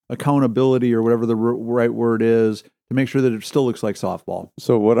accountability, or whatever the right word is, to make sure that it still looks like softball.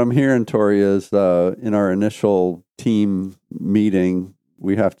 So what I'm hearing, Tori, is in our initial team meeting,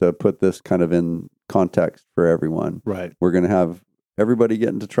 we have to put this kind of in context for everyone. Right. We're going to have everybody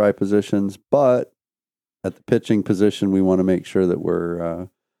getting to try positions, but at the pitching position, we want to make sure that we're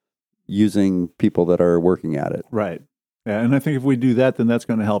using people that are working at it. Right. Yeah, and I think if we do that, then that's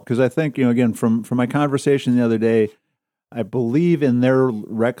going to help. Because I think, again, from my conversation the other day, I believe in their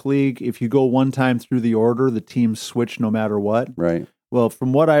rec league, if you go one time through the order, the teams switch no matter what. Right. Well,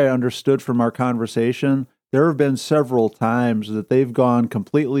 from what I understood from our conversation, there have been several times that they've gone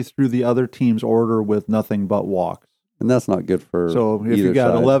completely through the other team's order with nothing but walks. And that's not good for So if you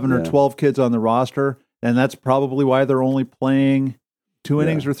got 11 or 12 kids on the roster, and that's probably why they're only playing 2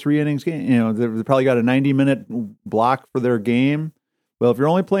 innings or 3 innings game. They've probably got a 90-minute block for their game. Well, if you're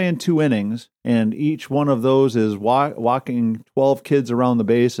only playing 2 innings and each one of those is walking 12 kids around the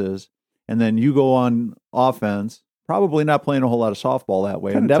bases, and then you go on offense, probably not playing a whole lot of softball that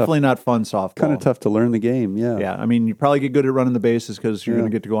way, and definitely not fun softball. Kind of tough to learn the game, yeah. Yeah, I mean, you probably get good at running the bases because you're going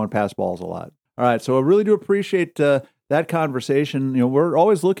to get to go on pass balls a lot. All right, so I really do appreciate that conversation. We're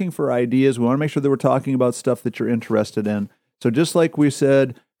always looking for ideas. We want to make sure that we're talking about stuff that you're interested in. So just like we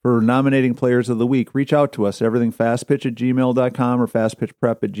said for nominating players of the week, reach out to us, everythingfastpitch@gmail.com or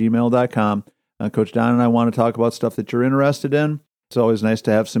fastpitchprep@gmail.com. Coach Don and I want to talk about stuff that you're interested in. It's always nice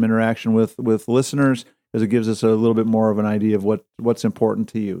to have some interaction with listeners because it gives us a little bit more of an idea of what's important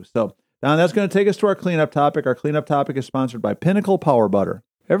to you. So now that's going to take us to our cleanup topic. Our cleanup topic is sponsored by Pinnacle Power Butter.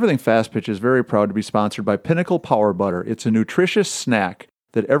 Everything Fast Pitch is very proud to be sponsored by Pinnacle Power Butter. It's a nutritious snack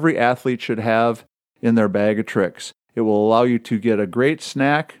that every athlete should have in their bag of tricks. It will allow you to get a great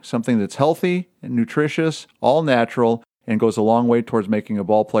snack, something that's healthy and nutritious, all natural, and goes a long way towards making a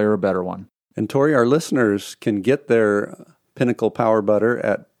ball player a better one. And Tori, our listeners can get their Pinnacle Power Butter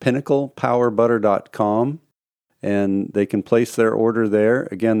at pinnaclepowerbutter.com, and they can place their order there.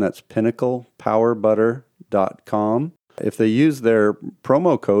 Again, that's pinnaclepowerbutter.com. If they use their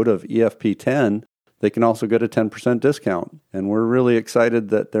promo code of EFP10, they can also get a 10% discount. And we're really excited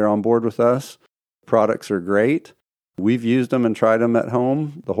that they're on board with us. Products are great. We've used them and tried them at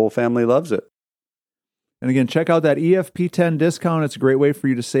home. The whole family loves it. And again, check out that EFP10 discount. It's a great way for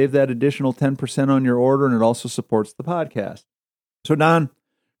you to save that additional 10% on your order, and it also supports the podcast. So, Don, I'm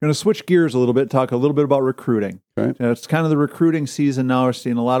going to switch gears a little bit, talk a little bit about recruiting. Okay. It's kind of the recruiting season now. We're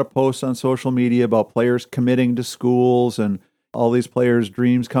seeing a lot of posts on social media about players committing to schools and all these players'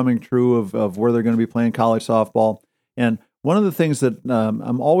 dreams coming true of where they're going to be playing college softball. And one of the things that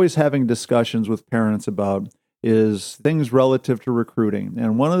I'm always having discussions with parents about is things relative to recruiting.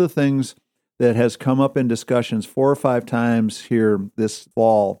 And one of the things that has come up in discussions 4 or 5 times here this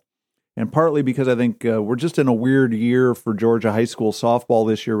fall, and partly because I think we're just in a weird year for Georgia high school softball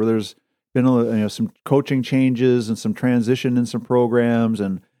this year, where there's been some coaching changes and some transition in some programs,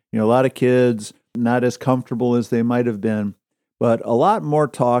 and a lot of kids not as comfortable as they might have been, but a lot more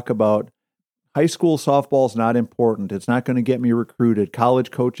talk about high school softball is not important. It's not going to get me recruited. College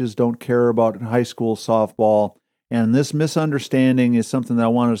coaches don't care about high school softball. And this misunderstanding is something that I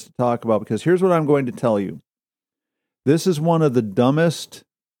want us to talk about, because here's what I'm going to tell you. This is one of the dumbest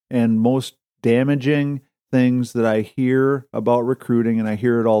and most damaging things that I hear about recruiting, and I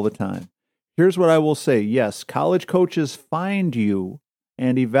hear it all the time. Here's what I will say. Yes, college coaches find you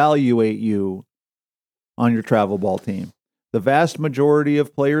and evaluate you on your travel ball team. The vast majority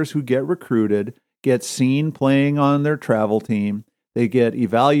of players who get recruited get seen playing on their travel team. They get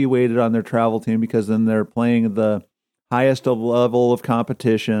evaluated on their travel team because then they're playing the highest level of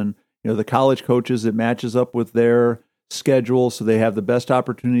competition. The college coaches, it matches up with their schedule, so they have the best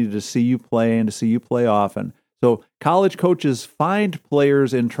opportunity to see you play and to see you play often. So college coaches find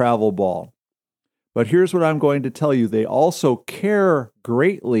players in travel ball. But here's what I'm going to tell you. They also care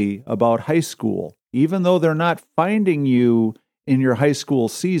greatly about high school. Even though they're not finding you in your high school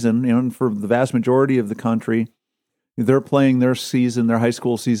season, and for the vast majority of the country, they're playing their season, their high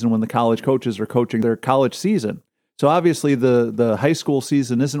school season, when the college coaches are coaching their college season. So obviously the high school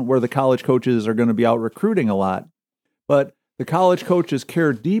season isn't where the college coaches are going to be out recruiting a lot. But the college coaches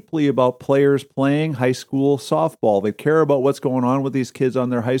care deeply about players playing high school softball. They care about what's going on with these kids on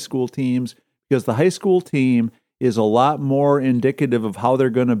their high school teams, because the high school team is a lot more indicative of how they're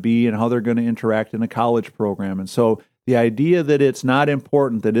going to be and how they're going to interact in a college program. And so the idea that it's not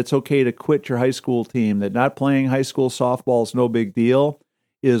important, that it's okay to quit your high school team, that not playing high school softball is no big deal,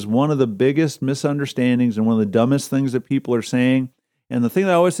 is one of the biggest misunderstandings and one of the dumbest things that people are saying. And the thing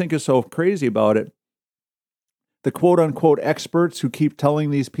that I always think is so crazy about it, the quote-unquote experts who keep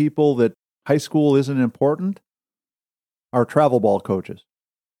telling these people that high school isn't important are travel ball coaches.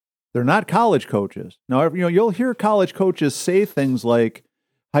 They're not college coaches. Now, you'll hear college coaches say things like,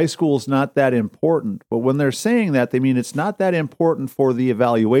 high school's not that important. But when they're saying that, they mean it's not that important for the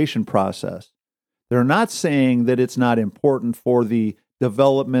evaluation process. They're not saying that it's not important for the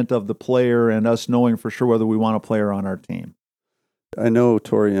development of the player and us knowing for sure whether we want a player on our team. I know,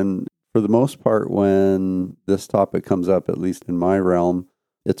 Tori, and for the most part, when this topic comes up, at least in my realm,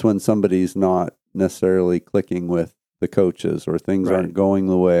 it's when somebody's not necessarily clicking with the coaches, or things aren't going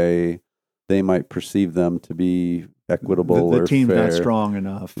the way they might perceive them to be equitable. The or team's fair. not strong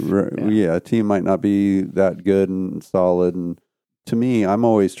enough. Yeah, a team might not be that good and solid. And to me, I'm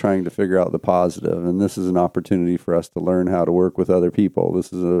always trying to figure out the positive, and this is an opportunity for us to learn how to work with other people.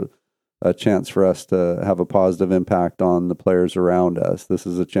 This is a chance for us to have a positive impact on the players around us. This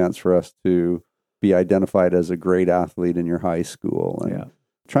is a chance for us to be identified as a great athlete in your high school. And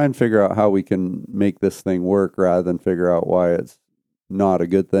try and figure out how we can make this thing work rather than figure out why it's not a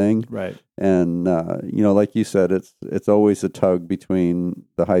good thing. Right. And, like you said, it's always a tug between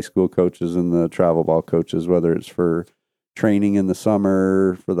the high school coaches and the travel ball coaches, whether it's for training in the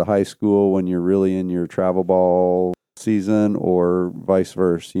summer for the high school when you're really in your travel ball season, or vice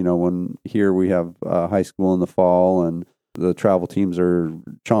versa. When here we have high school in the fall and the travel teams are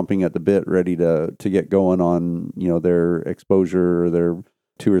chomping at the bit, ready to get going on, their exposure or their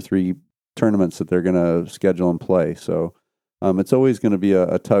 2 or 3 tournaments that they're going to schedule and play. So It's always going to be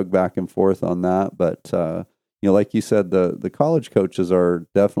a tug back and forth on that. But, like you said, the college coaches are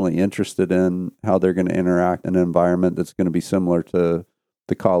definitely interested in how they're going to interact in an environment that's going to be similar to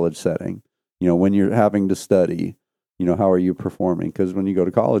the college setting. When you're having to study, how are you performing? Because when you go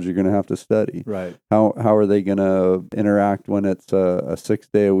to college, you're going to have to study. Right. How are they going to interact when it's a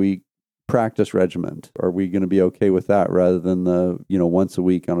 6-day-a-week practice regiment? Are we going to be okay with that rather than the, once a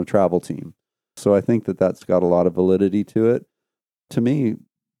week on a travel team? So I think that's got a lot of validity to it. To me,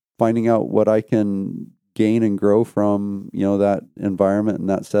 finding out what I can gain and grow from, that environment and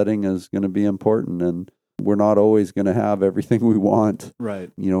that setting is going to be important. And we're not always going to have everything we want,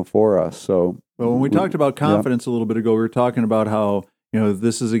 right, for us. So, but when we talked about confidence a little bit ago, we were talking about how,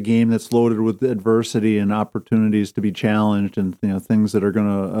 this is a game that's loaded with adversity and opportunities to be challenged and, things that are going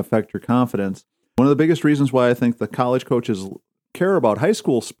to affect your confidence. One of the biggest reasons why I think the college coaches care about high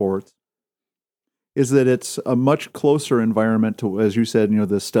school sports is that it's a much closer environment to, as you said,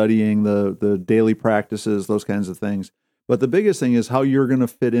 the studying, the daily practices, those kinds of things. But the biggest thing is how you're going to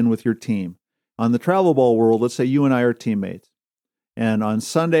fit in with your team. On the travel ball world, let's say you and I are teammates. And on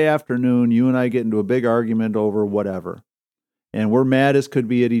Sunday afternoon, you and I get into a big argument over whatever. And we're mad as could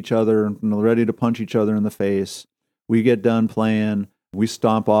be at each other and ready to punch each other in the face. We get done playing. We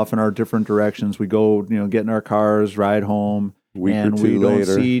stomp off in our different directions. We go, get in our cars, ride home. And we don't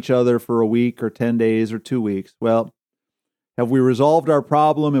see each other for a week or 10 days or 2 weeks. Well, have we resolved our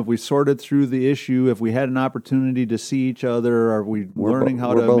problem? Have we sorted through the issue? Have we had an opportunity to see each other? Are we learning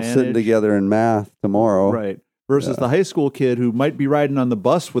how to manage? We're both sitting together in math tomorrow. Right. Versus the high school kid who might be riding on the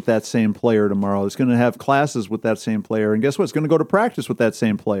bus with that same player tomorrow. Is going to have classes with that same player. And guess what? It's going to go to practice with that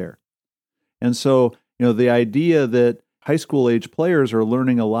same player. And so, the idea that high school age players are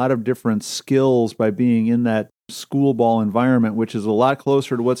learning a lot of different skills by being in that school ball environment, which is a lot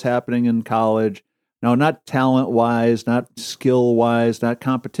closer to what's happening in college. Now, not talent-wise, not skill-wise, not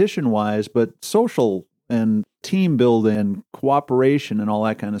competition-wise, but social and team building and cooperation and all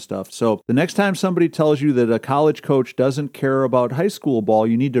that kind of stuff. So the next time somebody tells you that a college coach doesn't care about high school ball,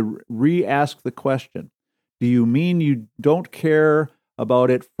 you need to re-ask the question. Do you mean you don't care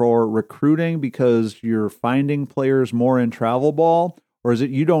about it for recruiting because you're finding players more in travel ball? Or is it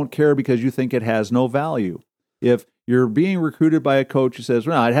you don't care because you think it has no value? If you're being recruited by a coach who says,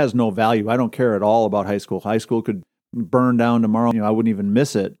 well, it has no value, I don't care at all about high school. High school could burn down tomorrow. I wouldn't even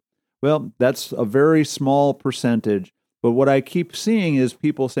miss it. Well, that's a very small percentage. But what I keep seeing is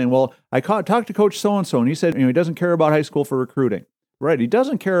people saying, well, I talked to Coach so-and-so, and he said, he doesn't care about high school for recruiting. Right, he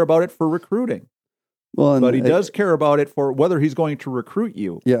doesn't care about it for recruiting. Well, but he does care about it for whether he's going to recruit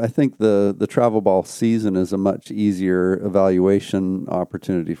you. Yeah, I think the travel ball season is a much easier evaluation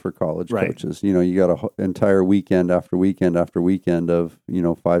opportunity for college coaches. You got an entire weekend after weekend after weekend of,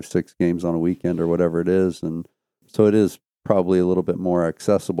 5-6 games on a weekend or whatever it is. And so it is probably a little bit more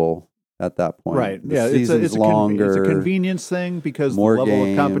accessible at that point. Right. The season's longer. It's a convenience thing because more the level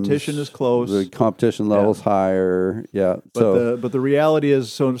games, of competition is close. The competition level's higher. Yeah. But the reality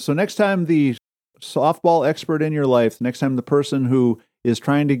is, so next time the softball expert in your life, next time the person who is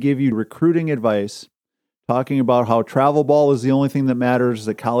trying to give you recruiting advice, talking about how travel ball is the only thing that matters,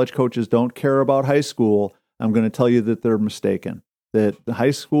 that college coaches don't care about high school, I'm going to tell you that they're mistaken. That the high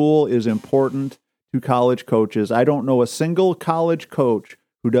school is important to college coaches. I don't know a single college coach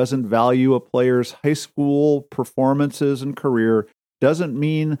who doesn't value a player's high school performances and career. Doesn't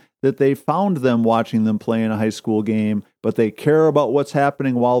mean that they found them watching them play in a high school game, but they care about what's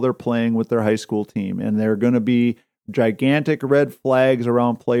happening while they're playing with their high school team. And there are going to be gigantic red flags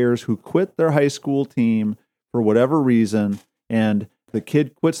around players who quit their high school team for whatever reason. And the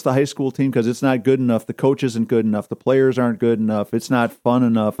kid quits the high school team because it's not good enough. The coach isn't good enough. The players aren't good enough. It's not fun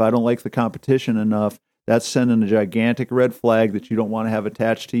enough. I don't like the competition enough. That's sending a gigantic red flag that you don't want to have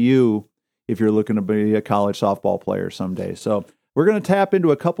attached to you if you're looking to be a college softball player someday. So we're going to tap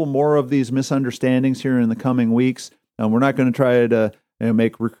into a couple more of these misunderstandings here in the coming weeks. We're not going to try to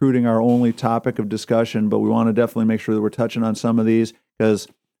make recruiting our only topic of discussion, but we want to definitely make sure that we're touching on some of these because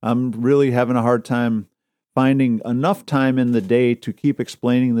I'm really having a hard time finding enough time in the day to keep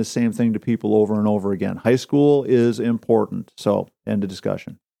explaining the same thing to people over and over again. High school is important. So, end of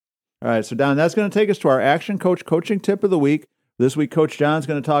discussion. All right, so Don, that's going to take us to our Action Coach coaching tip of the week. This week, Coach John's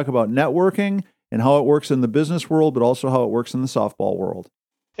going to talk about networking and how it works in the business world, but also how it works in the softball world.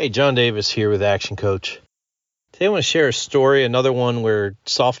 Hey, John Davis here with Action Coach. Today I want to share a story, another one where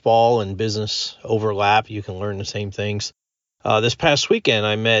softball and business overlap. You can learn the same things. This past weekend,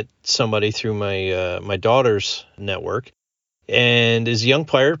 I met somebody through my daughter's network, and is a young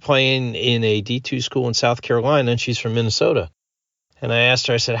player playing in a D2 school in South Carolina, and she's from Minnesota. And I asked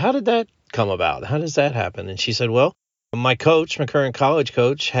her, I said, how did that come about? How does that happen? And she said, well, My current college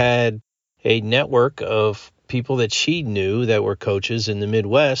coach, had a network of people that she knew that were coaches in the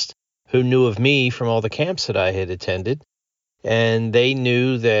Midwest who knew of me from all the camps that I had attended. And they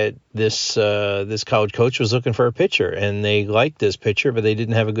knew that this college coach was looking for a pitcher, and they liked this pitcher, but they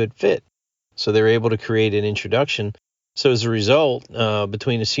didn't have a good fit. So they were able to create an introduction. So as a result,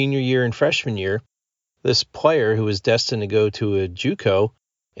 between a senior year and freshman year, this player who was destined to go to a JUCO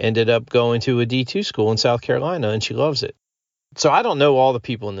ended up going to a D2 school in South Carolina, and she loves it. So I don't know all the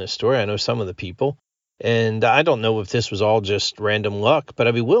people in this story. I know some of the people, and I don't know if this was all just random luck, but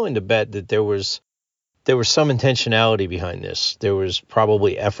I'd be willing to bet that there was some intentionality behind this. There was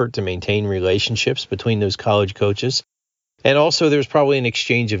probably effort to maintain relationships between those college coaches. And also there's probably an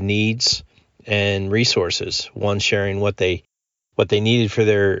exchange of needs and resources, one sharing what they needed for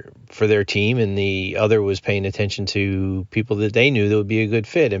their team, and the other was paying attention to people that they knew that would be a good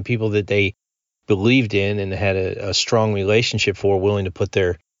fit, and people that they believed in and had a strong relationship for, willing to put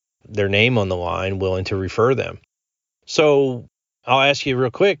their name on the line, willing to refer them. So I'll ask you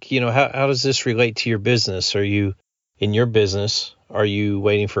real quick, how does this relate to your business? In your business, are you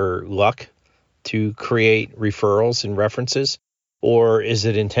waiting for luck to create referrals and references, or is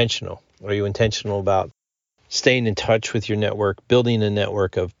it intentional? Are you intentional about staying in touch with your network, building a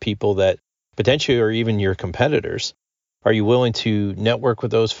network of people that potentially are even your competitors? Are you willing to network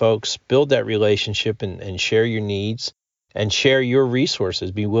with those folks, build that relationship, and share your needs and share your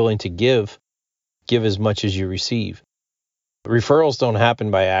resources? Be willing to give as much as you receive. Referrals don't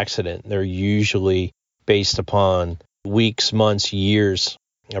happen by accident. They're usually based upon weeks, months, years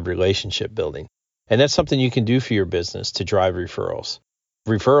of relationship building. And that's something you can do for your business to drive referrals.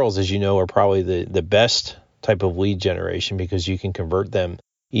 Referrals, as you know, are probably the best type of lead generation because you can convert them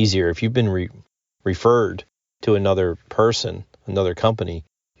easier. If you've been referred to another person, another company,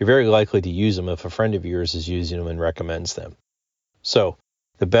 you're very likely to use them if a friend of yours is using them and recommends them. So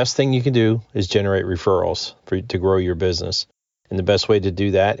the best thing you can do is generate referrals to grow your business. And the best way to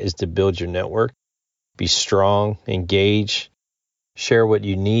do that is to build your network, be strong, engage, share what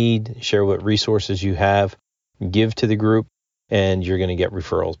you need, share what resources you have, give to the group, and you're going to get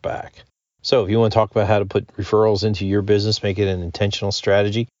referrals back. So if you want to talk about how to put referrals into your business, make it an intentional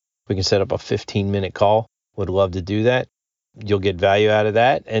strategy, we can set up a 15-minute call. Would love to do that. You'll get value out of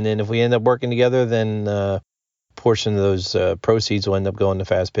that. And then if we end up working together, then a portion of those proceeds will end up going to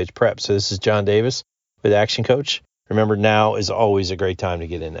Fast Pitch Prep. So this is John Davis with Action Coach. Remember, now is always a great time to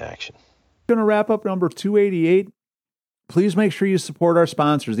get into action. Going to wrap up number 288. Please make sure you support our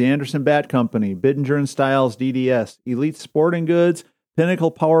sponsors, the Anderson Bat Company, Bittinger and Styles DDS, Elite Sporting Goods,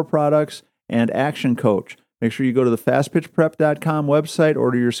 Pinnacle Power Products, and Action Coach. Make sure you go to the fastpitchprep.com website,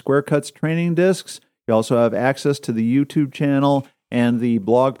 order your Square Cuts training discs. You also have access to the YouTube channel and the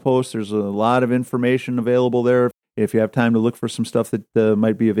blog post. There's a lot of information available there if you have time to look for some stuff that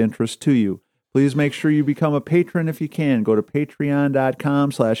might be of interest to you. Please make sure you become a patron if you can. Go to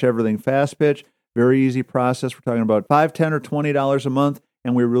patreon.com/everythingfastpitch. Very easy process. We're talking about $5, $10, or $20 a month,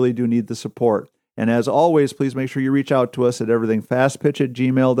 and we really do need the support. And as always, please make sure you reach out to us at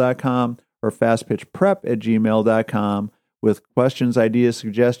everythingfastpitch@gmail.com or fastpitchprep@gmail.com with questions, ideas,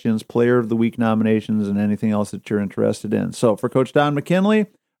 suggestions, player of the week nominations, and anything else that you're interested in. So for Coach Don McKinley,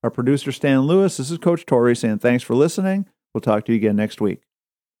 our producer Stan Lewis, this is Coach Torrey saying thanks for listening. We'll talk to you again next week.